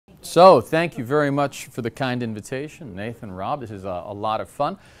So thank you very much for the kind invitation, Nathan, Rob. This is a lot of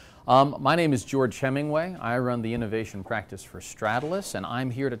fun. My name is George Hemingway. I run the innovation practice for Stratalis, and I'm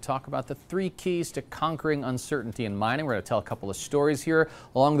here to talk about the 3 keys to conquering uncertainty in mining. We're going to tell a couple of stories here.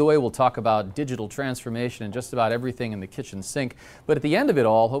 Along the way, we'll talk about digital transformation and just about everything in the kitchen sink. But at the end of it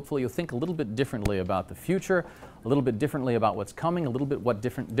all, hopefully you'll think a little bit differently about the future, a little bit differently about what's coming, a little bit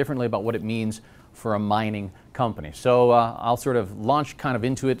differently about what it means for a mining company. So I'll sort of launch kind of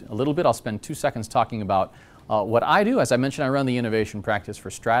into it a little bit. I'll spend 2 seconds talking about what I do. As I mentioned, I run the innovation practice for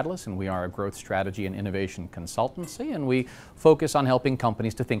Stratalis, and we are a growth strategy and innovation consultancy, and we focus on helping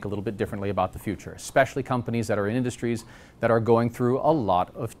companies to think a little bit differently about the future, especially companies that are in industries that are going through a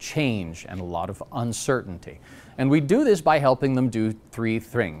lot of change and a lot of uncertainty. And we do this by helping them do 3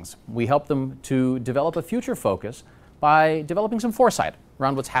 things. We help them to develop a future focus by developing some foresight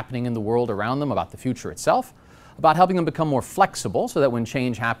around what's happening in the world around them, about the future itself, about helping them become more flexible so that when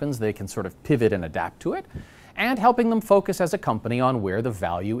change happens they can sort of pivot and adapt to it, and helping them focus as a company on where the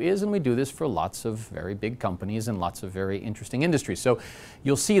value is. And we do this for lots of very big companies and lots of very interesting industries. So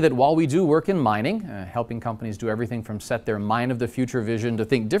you'll see that while we do work in mining, helping companies do everything from set their mine of the future vision to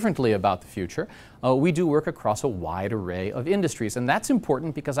think differently about the future, we do work across a wide array of industries. And that's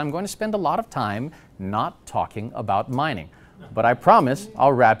important because I'm going to spend a lot of time not talking about mining. But I promise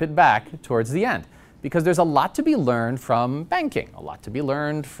I'll wrap it back towards the end, because there's a lot to be learned from banking, a lot to be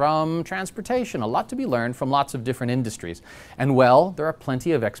learned from transportation, a lot to be learned from lots of different industries. And well, there are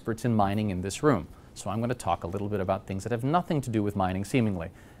plenty of experts in mining in this room. So I'm going to talk a little bit about things that have nothing to do with mining, seemingly,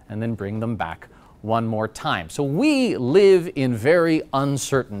 and then bring them back one more time. So we live in very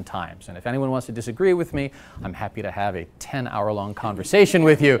uncertain times, and if anyone wants to disagree with me, I'm happy to have a 10-hour-long conversation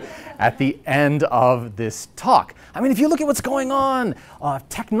with you at the end of this talk. I mean, if you look at what's going on,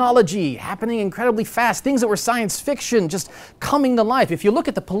 technology happening incredibly fast, things that were science fiction just coming to life. If you look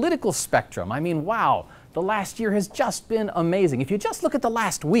at the political spectrum, I mean, wow, the last year has just been amazing. If you just look at the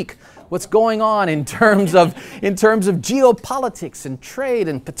last week, what's going on in terms of geopolitics and trade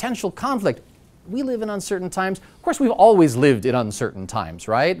and potential conflict. We live in uncertain times. Of course, we've always lived in uncertain times,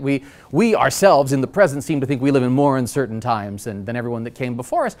 right? We ourselves in the present seem to think we live in more uncertain times than everyone that came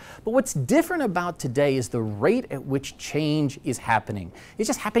before us. But what's different about today is the rate at which change is happening. It's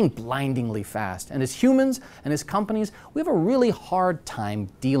just happening blindingly fast. And as humans and as companies, we have a really hard time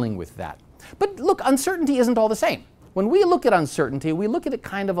dealing with that. But look, uncertainty isn't all the same. When we look at uncertainty, we look at it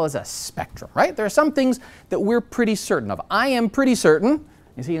kind of as a spectrum, right? There are some things that we're pretty certain of. I am pretty certain.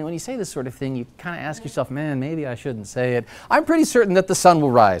 You see, when you say this sort of thing, you kind of ask yourself, man, maybe I shouldn't say it. I'm pretty certain that the sun will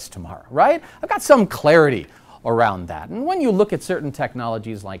rise tomorrow, right? I've got some clarity around that. And when you look at certain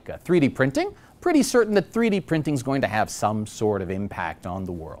technologies like 3D printing, pretty certain that 3D printing is going to have some sort of impact on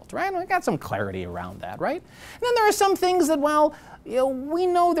the world, right? I've got some clarity around that, right? And then there are some things that, well, we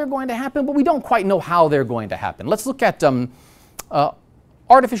know they're going to happen, but we don't quite know how they're going to happen. Let's look at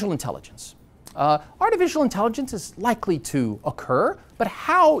artificial intelligence. Artificial intelligence is likely to occur, but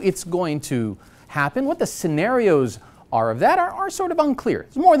how it's going to happen, what the scenarios are of that are sort of unclear.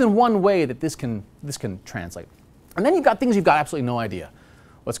 There's more than one way that this can translate. And then you've got things you've got absolutely no idea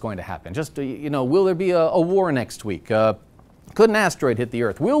what's going to happen. Just, will there be a war next week? Could an asteroid hit the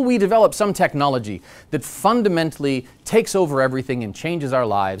Earth? Will we develop some technology that fundamentally takes over everything and changes our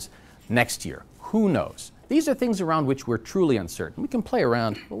lives next year? Who knows? These are things around which we're truly uncertain. We can play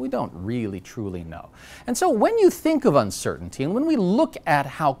around, but we don't really truly know. And so when you think of uncertainty, and when we look at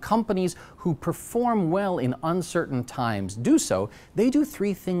how companies who perform well in uncertain times do so, they do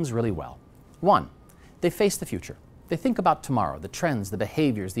 3 things really well. 1, they face the future. They think about tomorrow, the trends, the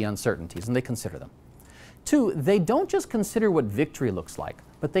behaviors, the uncertainties, and they consider them. 2, they don't just consider what victory looks like,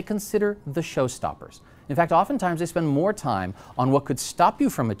 but they consider the showstoppers. In fact, oftentimes they spend more time on what could stop you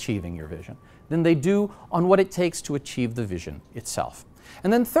from achieving your vision than they do on what it takes to achieve the vision itself.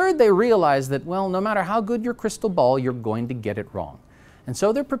 And then 3rd, they realize that, well, no matter how good your crystal ball, you're going to get it wrong. And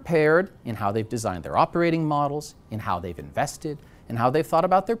so they're prepared in how they've designed their operating models, in how they've invested, in how they've thought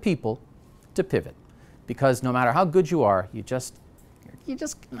about their people to pivot. Because no matter how good you are, you're just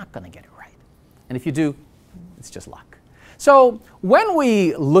not going to get it right. And if you do, it's just luck. So when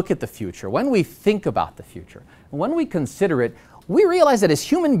we look at the future, when we think about the future, when we consider it, we realize that as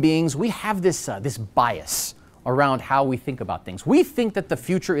human beings, we have this bias around how we think about things. We think that the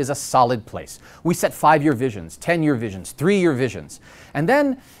future is a solid place. We set 5-year visions, 10-year visions, 3-year visions. And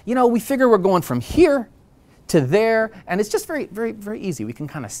then, we figure we're going from here to there, and it's just very, very, very easy. We can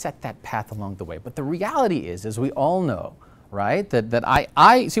kind of set that path along the way. But the reality is, as we all know, right, that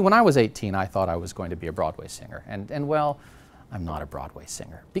I see, when I was 18, I thought I was going to be a Broadway singer. And well, I'm not a Broadway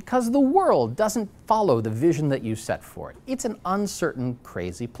singer, because the world doesn't follow the vision that you set for it. It's an uncertain,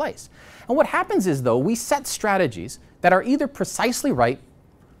 crazy place. And what happens is, though, we set strategies that are either precisely right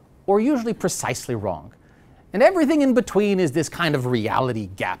or usually precisely wrong. And everything in between is this kind of reality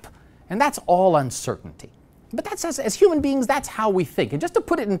gap. And that's all uncertainty. But that's as human beings, that's how we think. And just to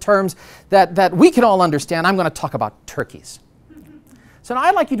put it in terms that we can all understand, I'm going to talk about turkeys. So now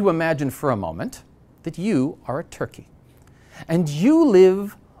I'd like you to imagine for a moment that you are a turkey. And you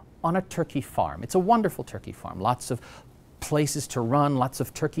live on a turkey farm. It's a wonderful turkey farm. Lots of places to run, lots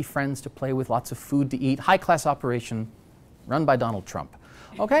of turkey friends to play with, lots of food to eat. High-class operation run by Donald Trump.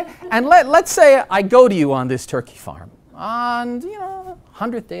 Okay? And let's say I go to you on this turkey farm on,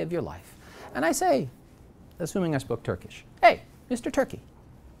 100th day of your life. And I say, assuming I spoke Turkish, "Hey, Mr. Turkey,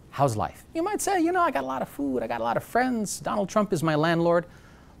 how's life?" You might say, I got a lot of food, I got a lot of friends, Donald Trump is my landlord.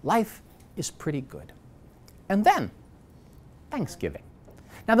 Life is pretty good. And then, Thanksgiving.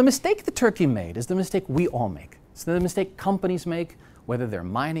 Now, the mistake the turkey made is the mistake we all make. It's the mistake companies make, whether they're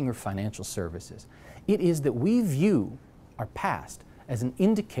mining or financial services. It is that we view our past as an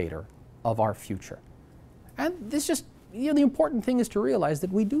indicator of our future. And this just, the important thing is to realize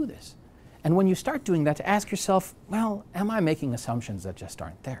that we do this. And when you start doing that, to ask yourself, well, am I making assumptions that just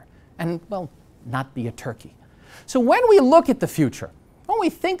aren't there? And, well, not be a turkey. So when we look at the future, when we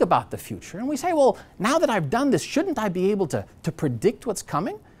think about the future and we say, well, now that I've done this, shouldn't I be able to predict what's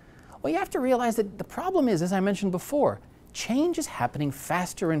coming? Well, you have to realize that the problem is, as I mentioned before, change is happening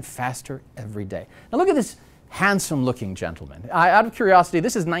faster and faster every day. Now look at this handsome-looking gentleman. Out of curiosity,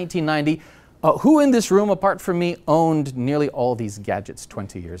 this is 1990. Who in this room, apart from me, owned nearly all these gadgets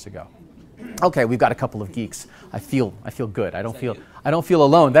 20 years ago? Okay, we've got a couple of geeks. I feel good. I don't feel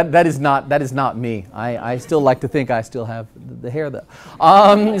alone. That is not me. I still like to think I still have the hair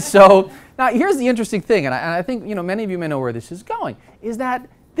though. So now here's the interesting thing, and I think many of you may know where this is going, is that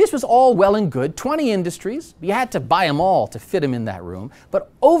this was all well and good. 20 industries. You had to buy them all to fit them in that room.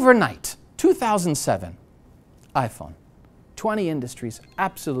 But overnight, 2007, iPhone. 20 industries,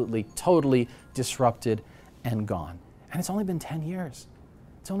 absolutely, totally disrupted and gone. And it's only been 10 years.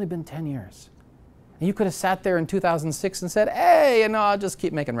 It's only been 10 years. And you could have sat there in 2006 and said, hey, I'll just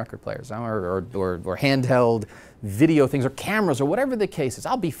keep making record players or handheld video things or cameras or whatever the case is.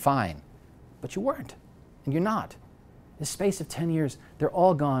 I'll be fine. But you weren't, and you're not. In the space of 10 years, they're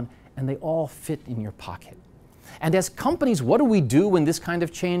all gone, and they all fit in your pocket. And as companies, what do we do when this kind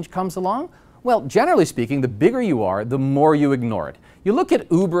of change comes along? Well, generally speaking, the bigger you are, the more you ignore it. You look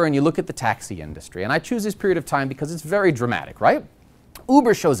at Uber and you look at the taxi industry, and I choose this period of time because it's very dramatic, right?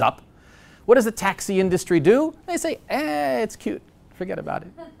 Uber shows up. What does the taxi industry do? They say, it's cute. Forget about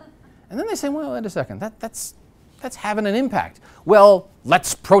it. And then they say, well, wait a second. That's having an impact. Well,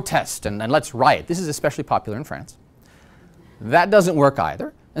 let's protest and let's riot. This is especially popular in France. That doesn't work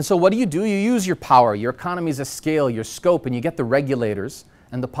either. And so what do? You use your power, your economies of scale, your scope, and you get the regulators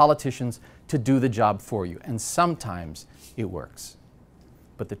and the politicians to do the job for you. And sometimes it works.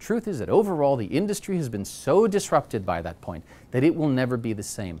 But the truth is that overall, the industry has been so disrupted by that point that it will never be the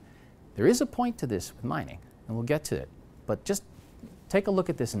same. There is a point to this with mining, and we'll get to it. But just take a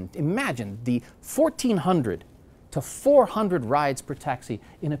look at this and imagine the 1,400 to 400 rides per taxi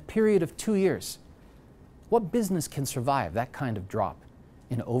in a period of 2 years. What business can survive that kind of drop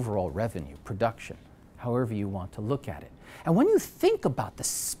in overall revenue, production, however you want to look at it? And when you think about the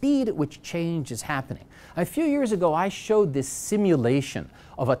speed at which change is happening, a few years ago I showed this simulation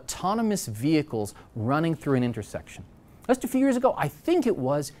of autonomous vehicles running through an intersection. Just a few years ago, I think it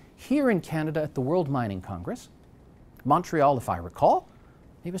was here in Canada at the World Mining Congress, Montreal if I recall.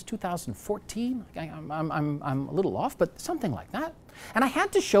 Maybe it was 2014, I'm a little off, but something like that. And I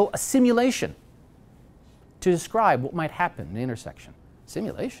had to show a simulation to describe what might happen in an intersection.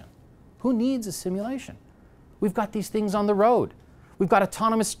 Simulation? Who needs a simulation? We've got these things on the road. We've got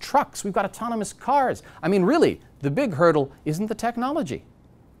autonomous trucks. We've got autonomous cars. I mean, really, the big hurdle isn't the technology.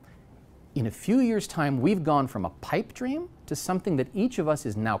 In a few years' time, we've gone from a pipe dream to something that each of us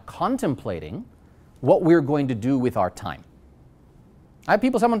is now contemplating what we're going to do with our time. I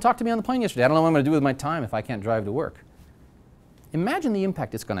had someone talked to me on the plane yesterday. I don't know what I'm going to do with my time if I can't drive to work. Imagine the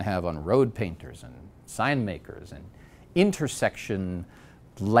impact it's going to have on road painters and sign makers and intersection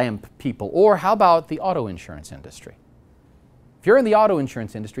lamp people, or how about the auto insurance industry? If you're in the auto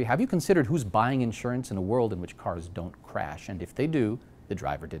insurance industry, have you considered who's buying insurance in a world in which cars don't crash? And if they do, the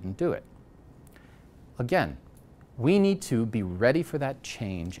driver didn't do it. Again, we need to be ready for that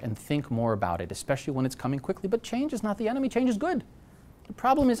change and think more about it, especially when it's coming quickly. But change is not the enemy. Change is good. The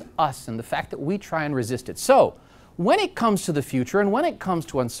problem is us and the fact that we try and resist it. So when it comes to the future and when it comes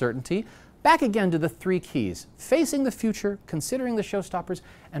to uncertainty, back again to the three keys: facing the future, considering the showstoppers,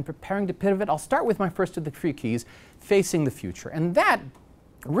 and preparing to pivot. I'll start with my first of the three keys, facing the future. And that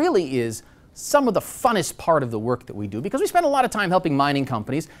really is some of the funnest part of the work that we do, because we spend a lot of time helping mining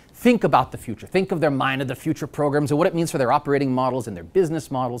companies think about the future, think of their mine of the future programs and what it means for their operating models and their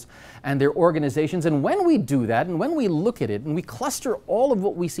business models and their organizations. And when we do that, and when we look at it and we cluster all of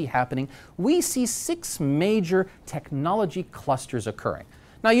what we see happening, we see 6 major technology clusters occurring.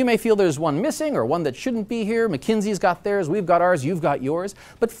 Now, you may feel there's one missing or one that shouldn't be here. McKinsey's got theirs, we've got ours, you've got yours.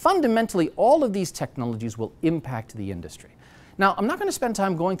 But fundamentally, all of these technologies will impact the industry. Now, I'm not going to spend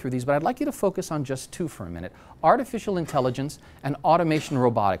time going through these, but I'd like you to focus on just 2 for a minute: artificial intelligence and automation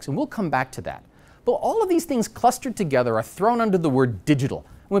robotics, and we'll come back to that. But all of these things clustered together are thrown under the word digital.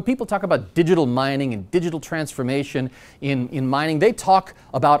 When people talk about digital mining and digital transformation in mining, they talk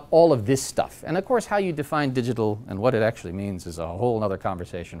about all of this stuff. And of course, how you define digital and what it actually means is a whole other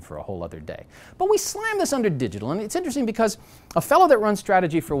conversation for a whole other day. But we slam this under digital, and it's interesting because a fellow that runs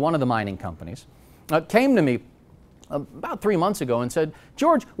strategy for one of the mining companies came to me about 3 months ago and said,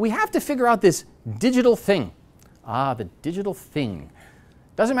 "George, we have to figure out this digital thing." Ah, the digital thing.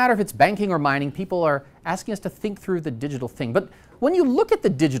 Doesn't matter if it's banking or mining, people are asking us to think through the digital thing. But when you look at the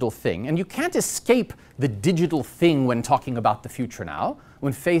digital thing, and you can't escape the digital thing when talking about the future now,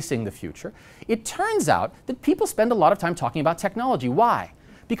 when facing the future, it turns out that people spend a lot of time talking about technology. Why?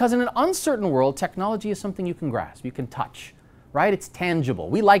 Because in an uncertain world, technology is something you can grasp, you can touch, right? It's tangible.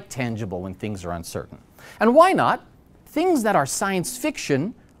 We like tangible when things are uncertain. And why not? Things that are science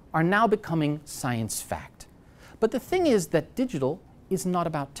fiction are now becoming science fact. But the thing is that digital is not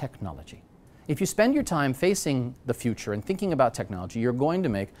about technology. If you spend your time facing the future and thinking about technology, you're going to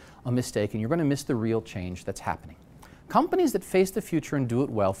make a mistake and you're going to miss the real change that's happening. Companies that face the future and do it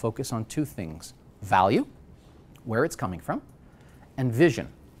well focus on 2 things: value, where it's coming from, and vision,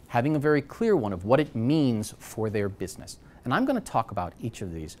 having a very clear one of what it means for their business. And I'm going to talk about each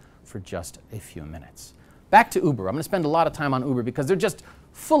of these for just a few minutes. Back to Uber. I'm going to spend a lot of time on Uber because they're just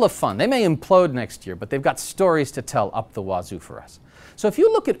full of fun. They may implode next year, but they've got stories to tell up the wazoo for us. So if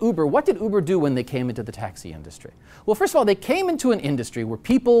you look at Uber, what did Uber do when they came into the taxi industry? Well, first of all, they came into an industry where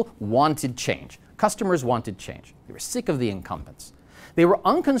people wanted change. Customers wanted change. They were sick of the incumbents. They were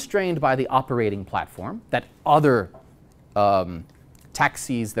unconstrained by the operating platform that other the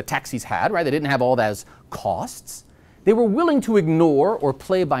taxis had, right? They didn't have all those costs. They were willing to ignore or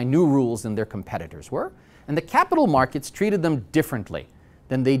play by new rules than their competitors were. And the capital markets treated them differently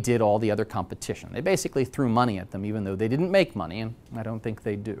than they did all the other competition. They basically threw money at them even though they didn't make money, and I don't think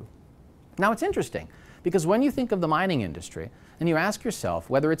they do. Now, it's interesting because when you think of the mining industry and you ask yourself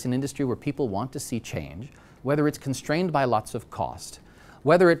whether it's an industry where people want to see change, whether it's constrained by lots of cost,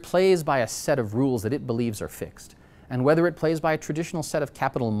 whether it plays by a set of rules that it believes are fixed, and whether it plays by a traditional set of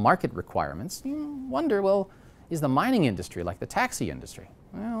capital market requirements, you wonder, well, is the mining industry like the taxi industry?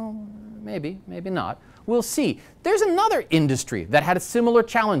 Well, maybe, maybe not. We'll see. There's another industry that had similar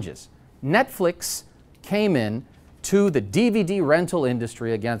challenges. Netflix came in to the DVD rental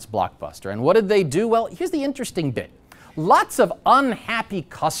industry against Blockbuster. And what did they do? Well, here's the interesting bit. Lots of unhappy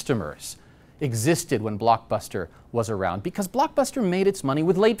customers existed when Blockbuster was around because Blockbuster made its money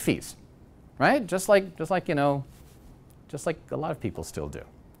with late fees, right? Just like a lot of people still do.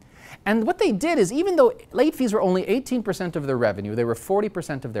 And what they did is, even though late fees were only 18% of their revenue, they were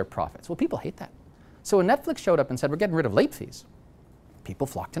 40% of their profits. Well, people hate that. So when Netflix showed up and said, we're getting rid of late fees, people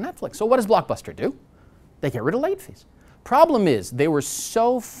flocked to Netflix. So what does Blockbuster do? They get rid of late fees. Problem is, they were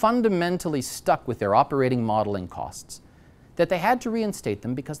so fundamentally stuck with their operating model and costs that they had to reinstate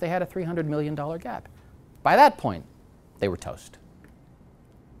them because they had a $300 million gap. By that point, they were toast.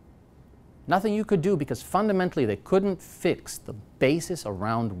 Nothing you could do because fundamentally they couldn't fix the basis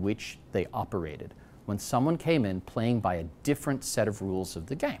around which they operated when someone came in playing by a different set of rules of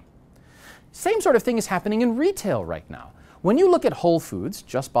the game. Same sort of thing is happening in retail right now. When you look at Whole Foods,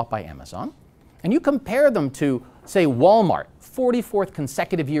 just bought by Amazon, and you compare them to, say, Walmart, 44th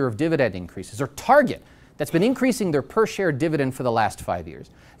consecutive year of dividend increases, or Target, that's been increasing their per-share dividend for the last 5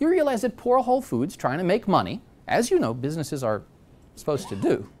 years, you realize that poor Whole Foods, trying to make money, as you know businesses are supposed to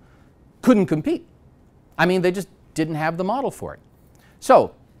do, couldn't compete. I mean, they just didn't have the model for it.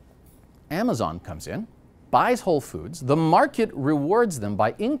 So Amazon comes in, buys Whole Foods. The market rewards them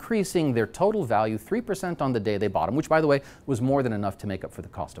by increasing their total value 3% on the day they bought them, which, by the way, was more than enough to make up for the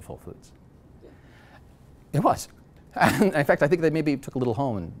cost of Whole Foods. It was. In fact, I think they maybe took a little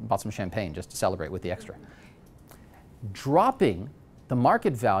home and bought some champagne just to celebrate with the extra. Dropping the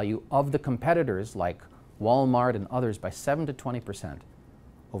market value of the competitors like Walmart and others by 7 to 20%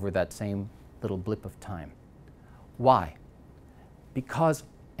 over that same little blip of time. Why? Because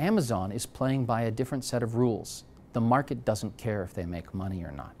Amazon is playing by a different set of rules. The market doesn't care if they make money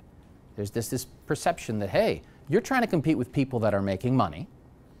or not. There's this perception that, hey, you're trying to compete with people that are making money,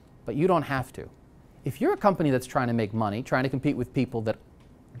 but you don't have to. If you're a company that's trying to make money, trying to compete with people that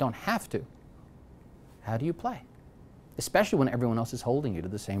don't have to, how do you play? Especially when everyone else is holding you to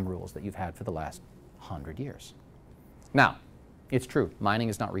the same rules that you've had for the last 100 years. Now, it's true, mining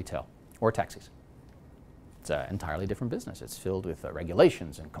is not retail or taxis. It's an entirely different business. It's filled with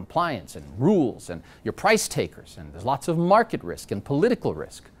regulations and compliance and rules, and you're price takers, and there's lots of market risk and political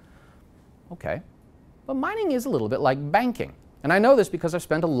risk. Okay, but mining is a little bit like banking. And I know this because I've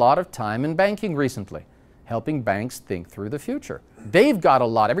spent a lot of time in banking recently, helping banks think through the future. They've got a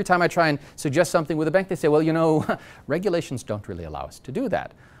lot. Every time I try and suggest something with a bank, they say, well, you know, regulations don't really allow us to do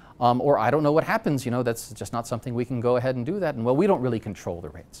that. Or I don't know what happens, you know, that's just not something we can go ahead and do that. And well, we don't really control the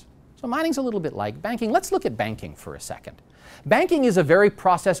rates. So mining's a little bit like banking. Let's look at banking for a second. Banking is a very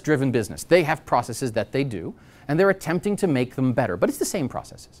process-driven business. They have processes that they do, and they're attempting to make them better, but it's the same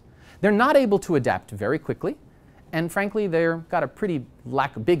processes. They're not able to adapt very quickly, and frankly, they've got a pretty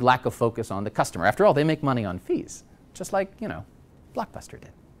big lack of focus on the customer. After all, they make money on fees, just like, you know, Blockbuster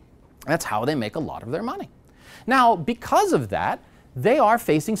did. That's how they make a lot of their money. Now, because of that, they are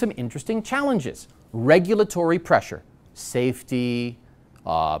facing some interesting challenges. Regulatory pressure, safety,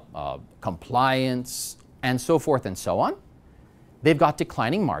 compliance, and so forth and so on. They've got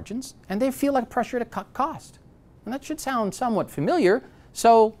declining margins, and they feel like pressure to cut cost. And that should sound somewhat familiar.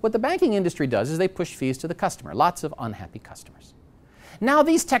 So what the banking industry does is they push fees to the customer. Lots of unhappy customers. Now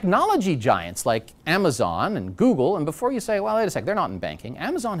these technology giants like Amazon and Google, and before you say, well, wait a sec, they're not in banking.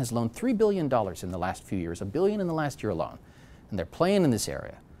 Amazon has loaned $3 billion in the last few years, $1 billion in the last year alone. And they're playing in this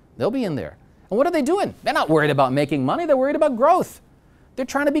area. They'll be in there. And what are they doing? They're not worried about making money. They're worried about growth. They're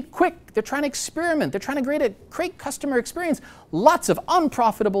trying to be quick. They're trying to experiment. They're trying to create a great customer experience. Lots of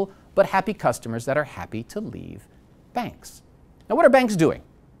unprofitable but happy customers that are happy to leave banks. Now, what are banks doing?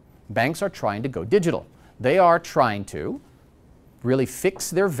 Banks are trying to go digital. They are trying to really fix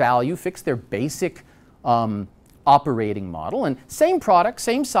their value, fix their basic operating model. And same products,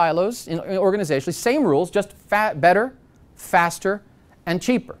 same silos organizationally, same rules, just better, faster, and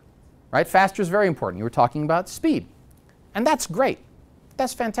cheaper. Right? Faster is very important. You were talking about speed. And that's great.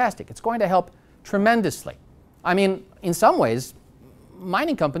 That's fantastic. It's going to help tremendously. I mean, in some ways,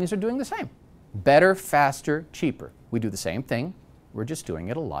 mining companies are doing the same. Better, faster, cheaper. We do the same thing. We're just doing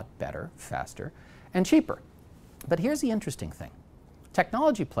it a lot better, faster, and cheaper. But here's the interesting thing.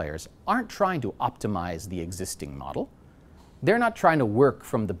 Technology players aren't trying to optimize the existing model. They're not trying to work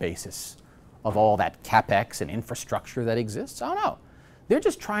from the basis of all that CapEx and infrastructure that exists. Oh no. They're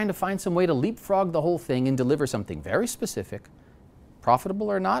just trying to find some way to leapfrog the whole thing and deliver something very specific,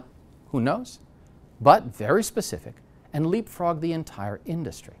 profitable or not, who knows, but very specific, and leapfrog the entire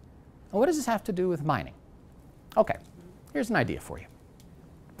industry. And what does this have to do with mining? Okay, here's an idea for you.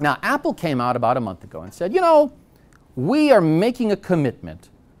 Now, Apple came out about a month ago and said, you know, we are making a commitment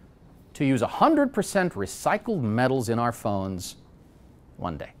to use 100% recycled metals in our phones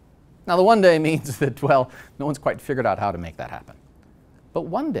one day. Now, the one day means that, well, no one's quite figured out how to make that happen. But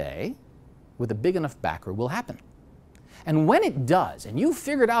one day, with a big enough backer, will happen. And when it does, and you've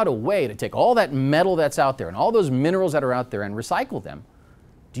figured out a way to take all that metal that's out there and all those minerals that are out there and recycle them,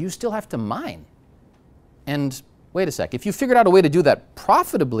 do you still have to mine? And wait a sec, if you figured out a way to do that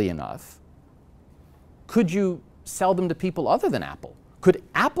profitably enough, could you sell them to people other than Apple? Could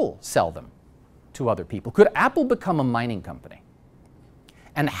Apple sell them to other people? Could Apple become a mining company?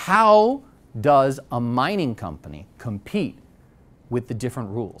 And how does a mining company compete with the different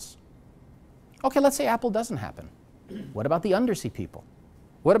rules? Okay, let's say Apple doesn't happen. What about the undersea people?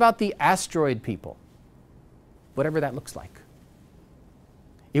 What about the asteroid people? Whatever that looks like.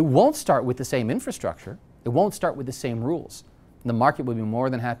 It won't start with the same infrastructure. It won't start with the same rules. The market will be more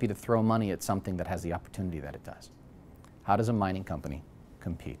than happy to throw money at something that has the opportunity that it does. How does a mining company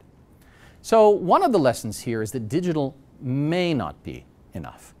compete? So one of the lessons here is that digital may not be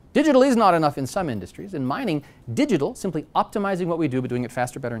enough. Digital is not enough in some industries. In mining, digital, simply optimizing what we do but doing it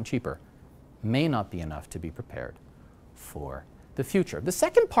faster, better, and cheaper, may not be enough to be prepared for the future. The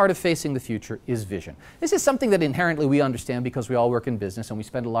second part of facing the future is vision. This is something that inherently we understand because we all work in business and we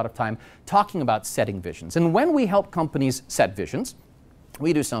spend a lot of time talking about setting visions. And when we help companies set visions,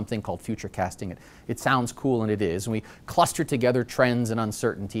 we do something called future casting. It sounds cool, and it is. And we cluster together trends and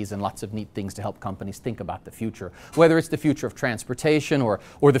uncertainties and lots of neat things to help companies think about the future, whether it's the future of transportation or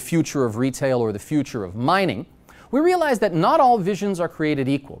the future of retail or the future of mining. We realize that not all visions are created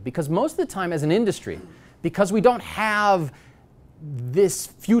equal, because most of the time as an industry, because we don't have this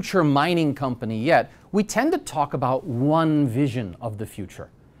future mining company yet, we tend to talk about one vision of the future.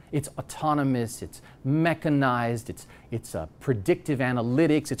 It's autonomous, it's mechanized, it's predictive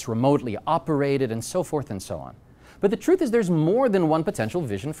analytics, it's remotely operated, and so forth and so on. But the truth is there's more than one potential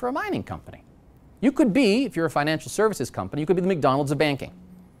vision for a mining company. You could be, if you're a financial services company, you could be the McDonald's of banking.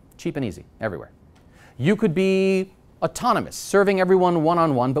 Cheap and easy, everywhere. You could be autonomous, serving everyone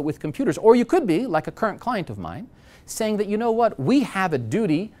one-on-one, but with computers. Or you could be, like a current client of mine, saying that, you know what, we have a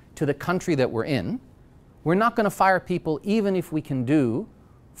duty to the country that we're in. We're not going to fire people even if we can do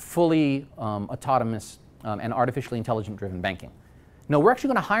fully autonomous and artificially intelligent-driven banking. No, we're actually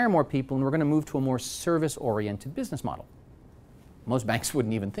going to hire more people and we're going to move to a more service-oriented business model. Most banks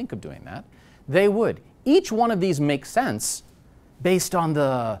wouldn't even think of doing that. They would. Each one of these makes sense based on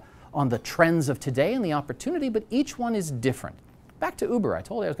the trends of today and the opportunity, but each one is different. Back to Uber. I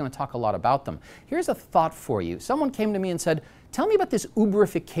told you I was going to talk a lot about them. Here's a thought for you. Someone came to me and said, tell me about this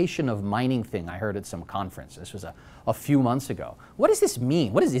Uberification of mining thing I heard at some conference. This was a few months ago. What does this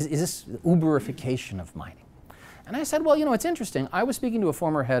mean? What is this Uberification of mining? And I said, well, you know, it's interesting. I was speaking to a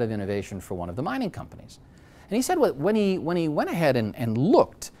former head of innovation for one of the mining companies. And he said when he went ahead and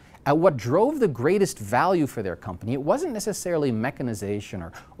looked at what drove the greatest value for their company, it wasn't necessarily mechanization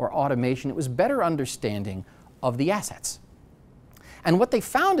or automation. It was better understanding of the assets. And what they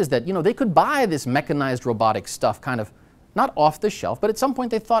found is that, you know, they could buy this mechanized robotic stuff kind of not off the shelf, but at some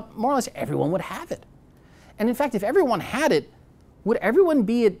point they thought more or less everyone would have it. And in fact, if everyone had it, would everyone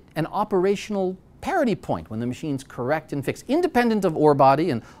be at an operational parity point when the machine's correct and fixed, independent of ore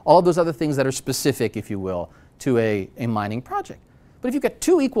body and all those other things that are specific, if you will, to a mining project? But if you've got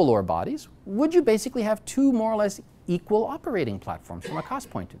two equal ore bodies, would you basically have two more or less equal operating platforms from a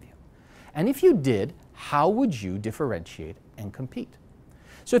cost point of view? And if you did, how would you differentiate and compete?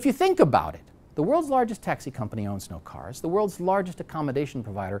 So if you think about it, the world's largest taxi company owns no cars. The world's largest accommodation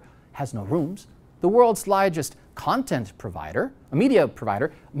provider has no rooms. The world's largest content provider, a media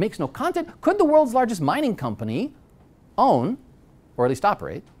provider, makes no content. Could the world's largest mining company own, or at least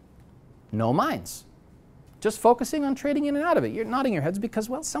operate, no mines? Just focusing on trading in and out of it. You're nodding your heads because,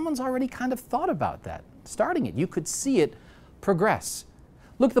 well, someone's already kind of thought about that, starting it. You could see it progress.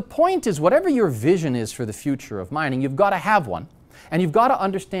 Look, the point is, whatever your vision is for the future of mining, you've got to have one. And you've got to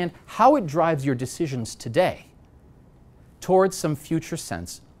understand how it drives your decisions today towards some future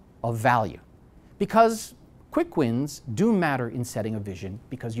sense of value. Because quick wins do matter in setting a vision,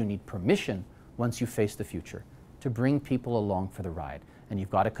 because you need permission once you face the future to bring people along for the ride. And you've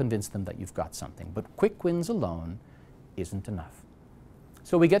got to convince them that you've got something. But quick wins alone isn't enough.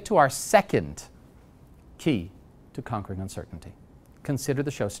 So we get to our second key to conquering uncertainty. Consider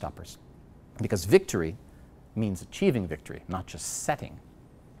the showstoppers. Because victory means achieving victory, not just setting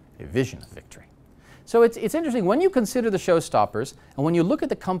a vision of victory. So it's interesting, when you consider the showstoppers, and when you look at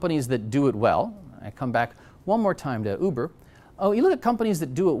the companies that do it well, I come back one more time to Uber, you look at companies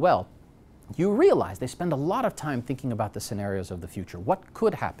that do it well, you realize they spend a lot of time thinking about the scenarios of the future, what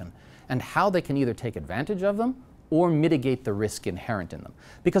could happen, and how they can either take advantage of them or mitigate the risk inherent in them.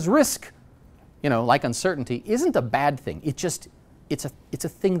 Because risk, you know, like uncertainty, isn't a bad thing. It's a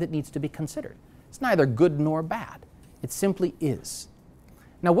thing that needs to be considered. It's neither good nor bad. It simply is.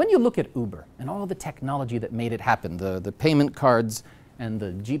 Now, when you look at Uber and all the technology that made it happen, the payment cards and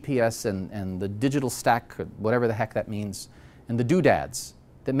the GPS and the digital stack, whatever the heck that means, and the doodads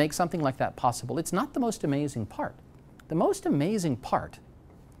that make something like that possible, it's not the most amazing part. The most amazing part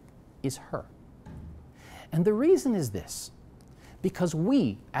is her. And the reason is this: because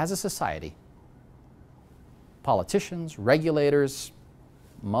we, as a society, politicians, regulators,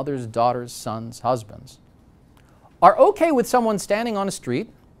 mothers, daughters, sons, husbands, are okay with someone standing on a street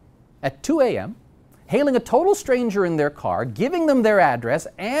at 2 a.m., hailing a total stranger in their car, giving them their address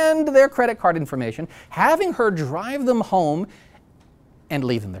and their credit card information, having her drive them home, and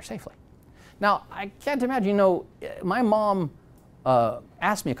leave them there safely. Now, I can't imagine, you know, my mom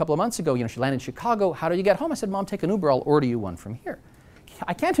asked me a couple of months ago, you know, she landed in Chicago, how do you get home? I said, Mom, take an Uber, I'll order you one from here.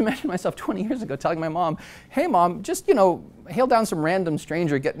 I can't imagine myself 20 years ago telling my mom, hey Mom, just, you know, hail down some random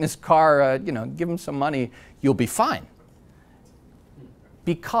stranger, get in his car, you know, give him some money, you'll be fine.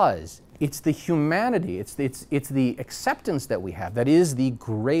 Because it's the humanity, it's the acceptance that we have that is the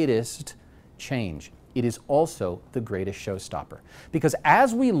greatest change. It is also the greatest showstopper. Because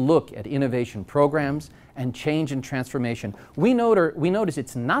as we look at innovation programs and change and transformation, we notice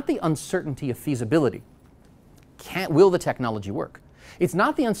it's not the uncertainty of feasibility. Will the technology work? It's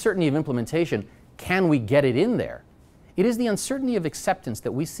not the uncertainty of implementation. Can we get it in there? It is the uncertainty of acceptance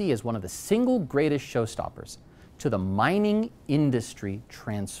that we see as one of the single greatest showstoppers to the mining industry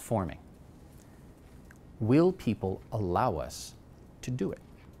transforming. Will people allow us to do it?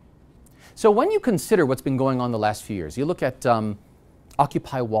 So when you consider what's been going on the last few years, you look at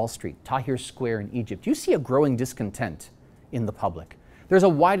Occupy Wall Street, Tahrir Square in Egypt, you see a growing discontent in the public. There's a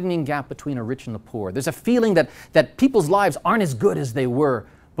widening gap between the rich and the poor. There's a feeling that people's lives aren't as good as they were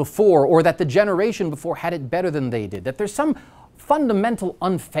before, or that the generation before had it better than they did, that there's some fundamental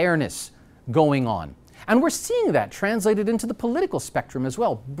unfairness going on. And we're seeing that translated into the political spectrum as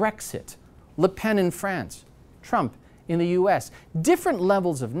well. Brexit, Le Pen in France, Trump in the US, different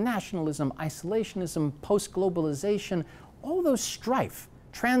levels of nationalism, isolationism, post-globalization, all those strife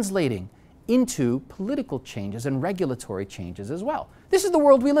translating into political changes and regulatory changes as well. This is the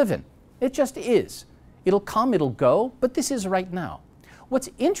world we live in. It just is. It'll come, it'll go, but this is right now. What's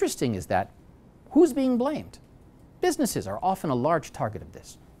interesting is that who's being blamed? Businesses are often a large target of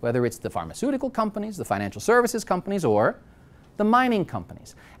this, whether it's the pharmaceutical companies, the financial services companies, or the mining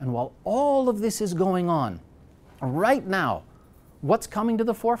companies. And while all of this is going on, right now, what's coming to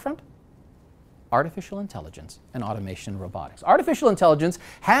the forefront? Artificial intelligence and automation and robotics. Artificial intelligence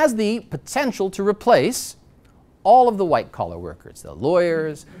has the potential to replace all of the white-collar workers, the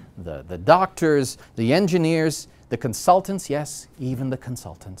lawyers, the doctors, the engineers, the consultants, yes, even the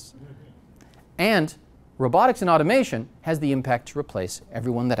consultants. And robotics and automation has the impact to replace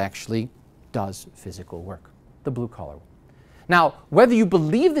everyone that actually does physical work, the blue-collar. Now, whether you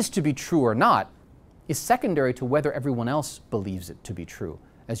believe this to be true or not is secondary to whether everyone else believes it to be true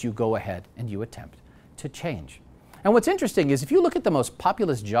as you go ahead and you attempt to change. And what's interesting is if you look at the most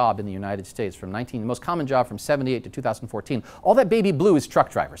populous job in the United States from the most common job from 78 to 2014, all that baby blue is truck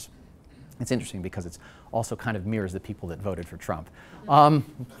drivers. It's interesting because it's also kind of mirrors the people that voted for Trump.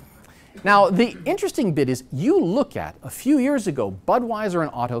 Now, the interesting bit is you look at, a few years ago, Budweiser and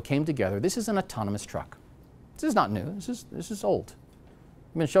Otto came together. This is an autonomous truck. This is not new. This is old.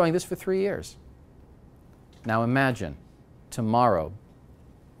 I've been showing this for 3 years. Now imagine tomorrow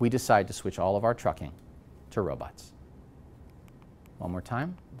we decide to switch all of our trucking to robots. One more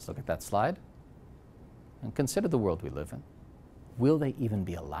time, let's look at that slide and consider the world we live in. Will they even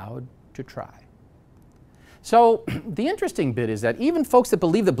be allowed to try? So the interesting bit is that even folks that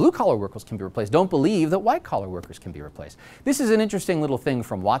believe that blue-collar workers can be replaced don't believe that white-collar workers can be replaced. This is an interesting little thing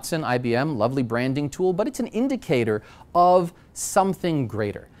from Watson, IBM, lovely branding tool, but it's an indicator of something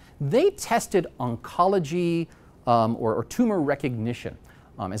greater. They tested oncology or tumor recognition,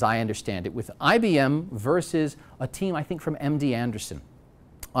 as I understand it, with IBM versus a team, I think, from MD Anderson,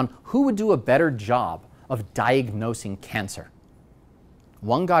 on who would do a better job of diagnosing cancer.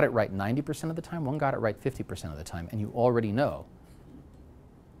 One got it right 90% of the time, one got it right 50% of the time, and you already know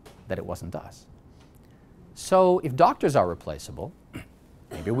that it wasn't us. So if doctors are replaceable,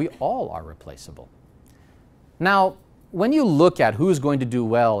 maybe we all are replaceable. Now, when you look at who's going to do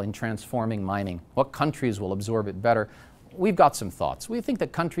well in transforming mining, what countries will absorb it better, we've got some thoughts. We think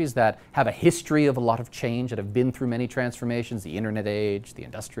that countries that have a history of a lot of change, that have been through many transformations, the internet age, the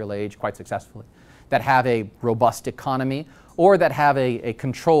industrial age, quite successfully, that have a robust economy, or that have a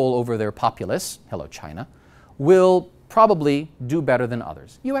control over their populace, hello China, will probably do better than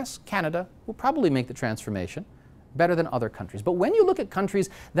others. US, Canada will probably make the transformation better than other countries. But when you look at countries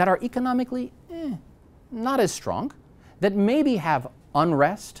that are economically not as strong, that maybe have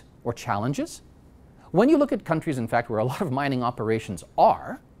unrest or challenges, when you look at countries, in fact, where a lot of mining operations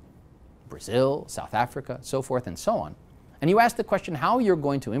are, Brazil, South Africa, so forth and so on, and you ask the question how you're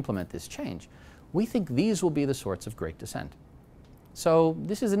going to implement this change, we think these will be the sorts of great dissent. So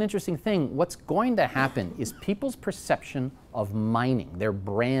this is an interesting thing. What's going to happen is people's perception of mining, their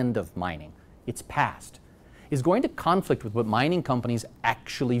brand of mining, its past, is going to conflict with what mining companies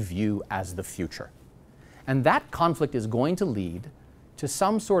actually view as the future. And that conflict is going to lead to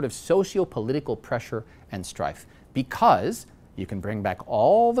some sort of socio-political pressure and strife, because you can bring back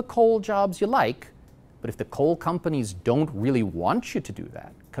all the coal jobs you like, but if the coal companies don't really want you to do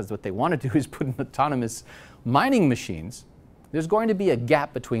that, because what they want to do is put in autonomous mining machines, there's going to be a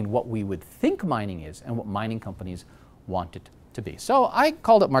gap between what we would think mining is and what mining companies want it to be. So I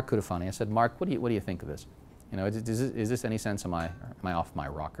called up Mark Cutifani. I said, Mark, what do you think of this? You know, is this any sense? Am I off my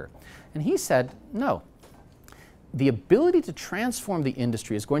rocker? And he said, no. The ability to transform the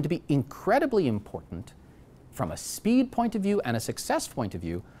industry is going to be incredibly important from a speed point of view and a success point of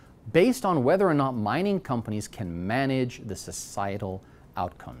view, based on whether or not mining companies can manage the societal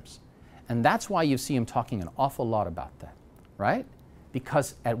outcomes. And that's why you see him talking an awful lot about that, right?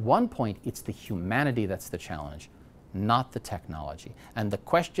 Because at one point, it's the humanity that's the challenge, not the technology. And the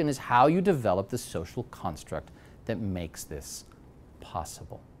question is how you develop the social construct that makes this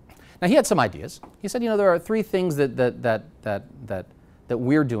possible. Now, he had some ideas. He said, you know, there are 3 things that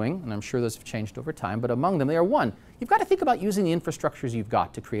we're doing, and I'm sure those have changed over time, but among them, they are: 1, you've got to think about using the infrastructures you've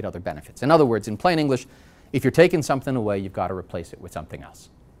got to create other benefits. In other words, in plain English, If you're taking something away, you've got to replace it with something else.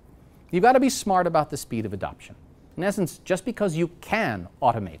 You've got to be smart about the speed of adoption. In essence, just because you can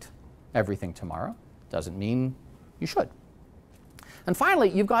automate everything tomorrow doesn't mean you should. And finally,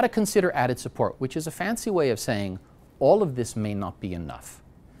 you've got to consider added support, which is a fancy way of saying all of this may not be enough.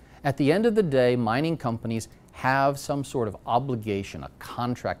 At the end of the day, mining companies have some sort of obligation, a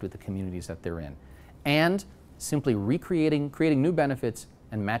contract with the communities that they're in. And simply creating new benefits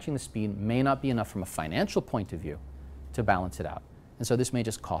and matching the speed may not be enough from a financial point of view to balance it out. And so this may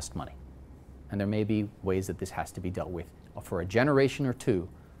just cost money. And there may be ways that this has to be dealt with for a generation or two,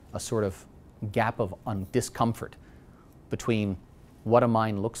 a sort of gap of discomfort between what a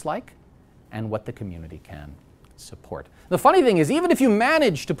mine looks like and what the community can support. The funny thing is, even if you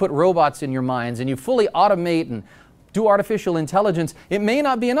manage to put robots in your mines and you fully automate and do artificial intelligence, it may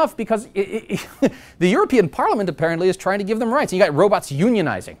not be enough because the European Parliament apparently is trying to give them rights. You got robots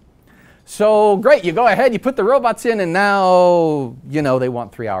unionizing. So great, you go ahead, you put the robots in, and now, you know, they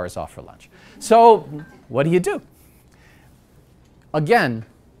want 3 hours off for lunch. So what do? Again,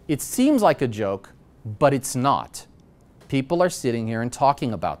 it seems like a joke, but it's not. People are sitting here and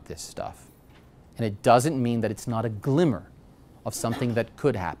talking about this stuff. And it doesn't mean that it's not a glimmer of something that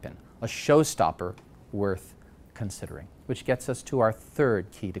could happen, a showstopper worth considering. Which gets us to our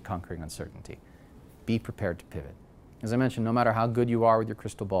third key to conquering uncertainty. Be prepared to pivot. As I mentioned, no matter how good you are with your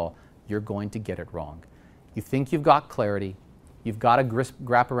crystal ball, you're going to get it wrong. You think you've got clarity, you've got a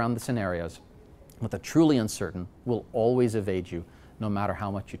grasp around the scenarios, but the truly uncertain will always evade you, no matter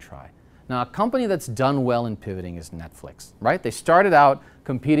how much you try. Now, a company that's done well in pivoting is Netflix, right? They started out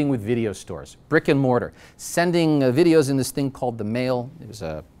competing with video stores, brick and mortar, sending videos in this thing called the mail. It was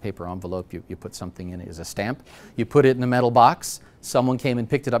a paper envelope. You put something in it as a stamp. You put it in a metal box. Someone came and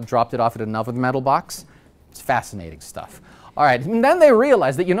picked it up, dropped it off at another metal box. It's fascinating stuff. All right, and then they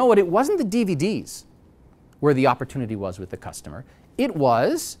realized that, you know what, it wasn't the DVDs where the opportunity was with the customer. It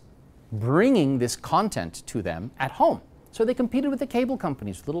was bringing this content to them at home. So they competed with the cable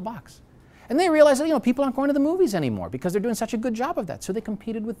companies with little box. And they realized that, you know, people aren't going to the movies anymore because they're doing such a good job of that. So they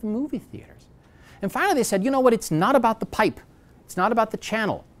competed with the movie theaters. And finally they said, you know what, it's not about the pipe. It's not about the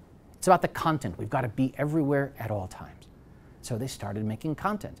channel. It's about the content. We've got to be everywhere at all times. So they started making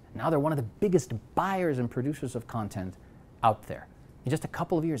content. Now they're one of the biggest buyers and producers of content out there. In just a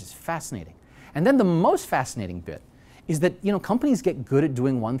couple of years, it's fascinating. And then the most fascinating bit is that, you know, companies get good at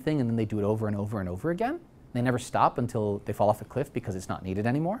doing one thing and then they do it over and over and over again. They never stop until they fall off a cliff because it's not needed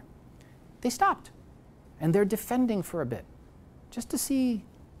anymore. They stopped. And they're defending for a bit, just to see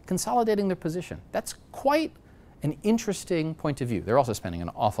consolidating their position. That's quite an interesting point of view. They're also spending an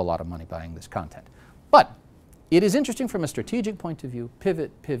awful lot of money buying this content. But it is interesting from a strategic point of view.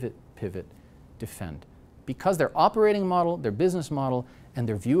 Pivot, pivot, pivot, defend. Because their operating model, their business model, and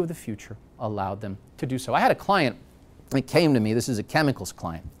their view of the future allowed them to do so. I had a client that came to me. This is a chemicals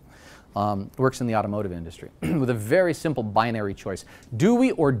client. Works in the automotive industry, with a very simple binary choice. Do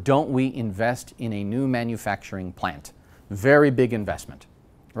we or don't we invest in a new manufacturing plant? Very big investment,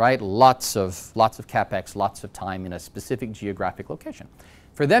 right? Lots of CapEx, lots of time in a specific geographic location.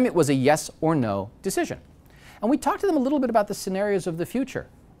 For them, it was a yes or no decision. And we talked to them a little bit about the scenarios of the future.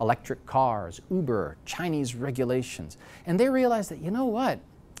 Electric cars, Uber, Chinese regulations. And they realized that, you know what?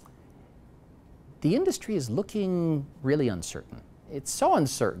 The industry is looking really uncertain. It's so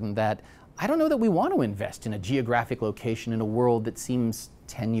uncertain that I don't know that we want to invest in a geographic location in a world that seems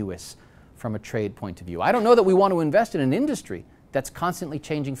tenuous from a trade point of view. I don't know that we want to invest in an industry that's constantly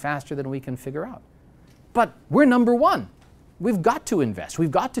changing faster than we can figure out. But we're number one. We've got to invest.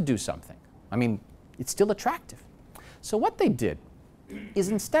 We've got to do something. I mean, it's still attractive. So what they did is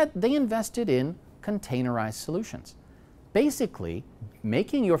instead they invested in containerized solutions. Basically,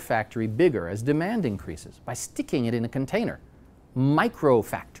 making your factory bigger as demand increases by sticking it in a container. Micro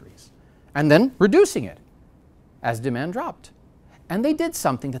factories, and then reducing it as demand dropped. And they did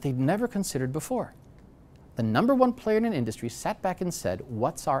something that they'd never considered before. The number one player in an industry sat back and said,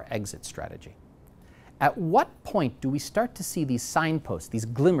 what's our exit strategy? At what point do we start to see these signposts, these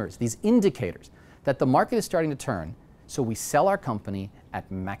glimmers, these indicators that the market is starting to turn, so we sell our company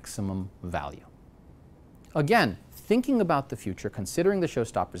at maximum value? Again, thinking about the future, considering the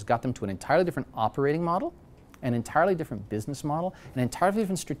showstoppers, got them to an entirely different operating model, an entirely different business model, an entirely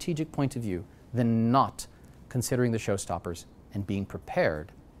different strategic point of view than not considering the showstoppers and being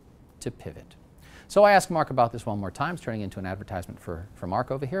prepared to pivot. So I asked Mark about this one more time. It's turning into an advertisement for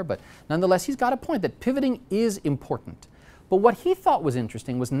Mark over here, but nonetheless, he's got a point that pivoting is important. But what he thought was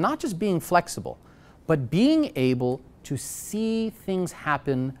interesting was not just being flexible, but being able to see things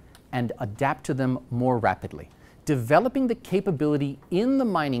happen and adapt to them more rapidly. Developing the capability in the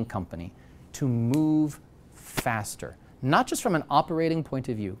mining company to move faster, not just from an operating point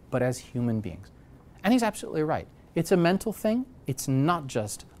of view, but as human beings. And he's absolutely right. It's a mental thing. It's not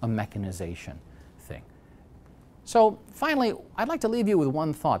just a mechanization thing. So finally, I'd like to leave you with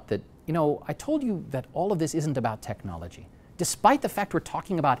one thought that, I told you that all of this isn't about technology. Despite the fact we're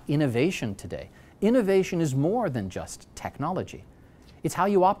talking about innovation today, innovation is more than just technology. It's how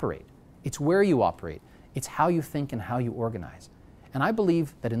you operate. It's where you operate. It's how you think and how you organize. And I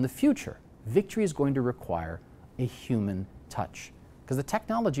believe that in the future, victory is going to require a human touch, because the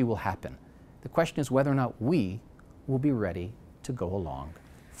technology will happen. The question is whether or not we will be ready to go along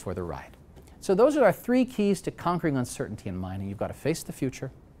for the ride. So those are our 3 keys to conquering uncertainty in mining. You've got to face the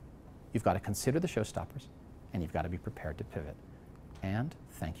future, you've got to consider the showstoppers, and you've got to be prepared to pivot. And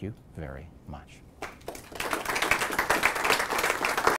thank you very much.